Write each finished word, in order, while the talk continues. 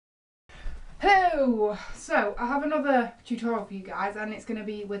Hello! So I have another tutorial for you guys, and it's going to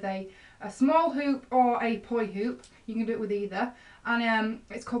be with a small hoop or a poi hoop. You can do it with either, and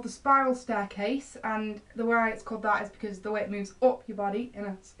it's called the spiral staircase, and the way it's called that is because the way it moves up your body in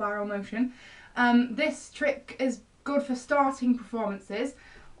a spiral motion. This trick is good for starting performances,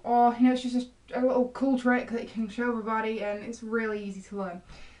 or it's just a little cool trick that you can show everybody, and it's really easy to learn.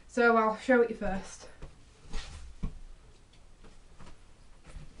 So I'll show it you first.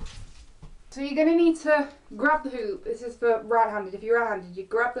 So you're going to need to grab the hoop. This is for right-handed. If you're right-handed, you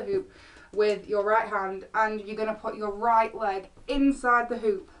grab the hoop with your right hand and you're going to put your right leg inside the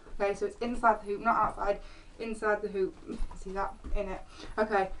hoop. Okay, so it's inside the hoop, not outside, inside the hoop. See that? In it.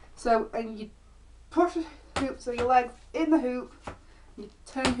 Okay, so and you push the hoop, so your leg's in the hoop, you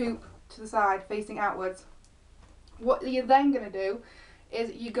turn hoop to the side, facing outwards. What you're then going to do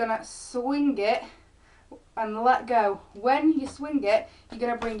is you're going to swing it and let go. When you swing it, you're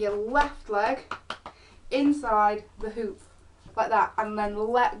going to bring your left leg inside the hoop, like that, and then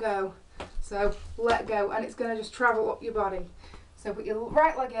let go. So let go, and it's going to just travel up your body. So put your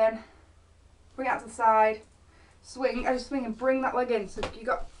right leg in, bring it out to the side, swing, as you swing and bring that leg in. So you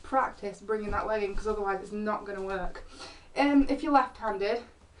got to practice bringing that leg in, because otherwise it's not going to work. If you're left-handed,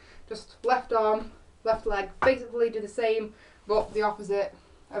 just left arm, left leg, basically do the same, but the opposite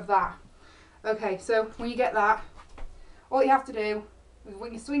of that. Okay, so when you get that, all you have to do is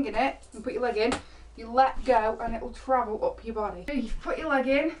when you're swinging it and put your leg in, you let go and it will travel up your body. So you put your leg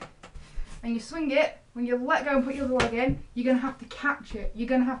in and you swing it. When you let go and put your other leg in, you're going to have to catch it. You're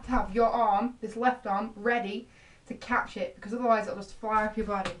going to have your arm, this left arm, ready to catch it, because otherwise it'll just fly off your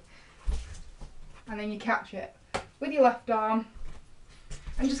body. And then you catch it with your left arm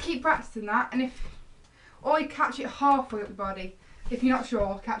and just keep practicing that. And or you catch it halfway up your body. If you're not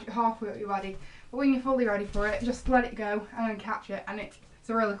sure, catch it halfway up your body. But when you're fully ready for it, just let it go and then catch it. And it's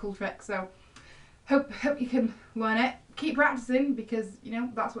a really cool trick. So hope you can learn it. Keep practicing, because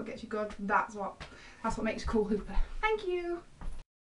that's what gets you good. That's what makes you a cool hooper. Thank you.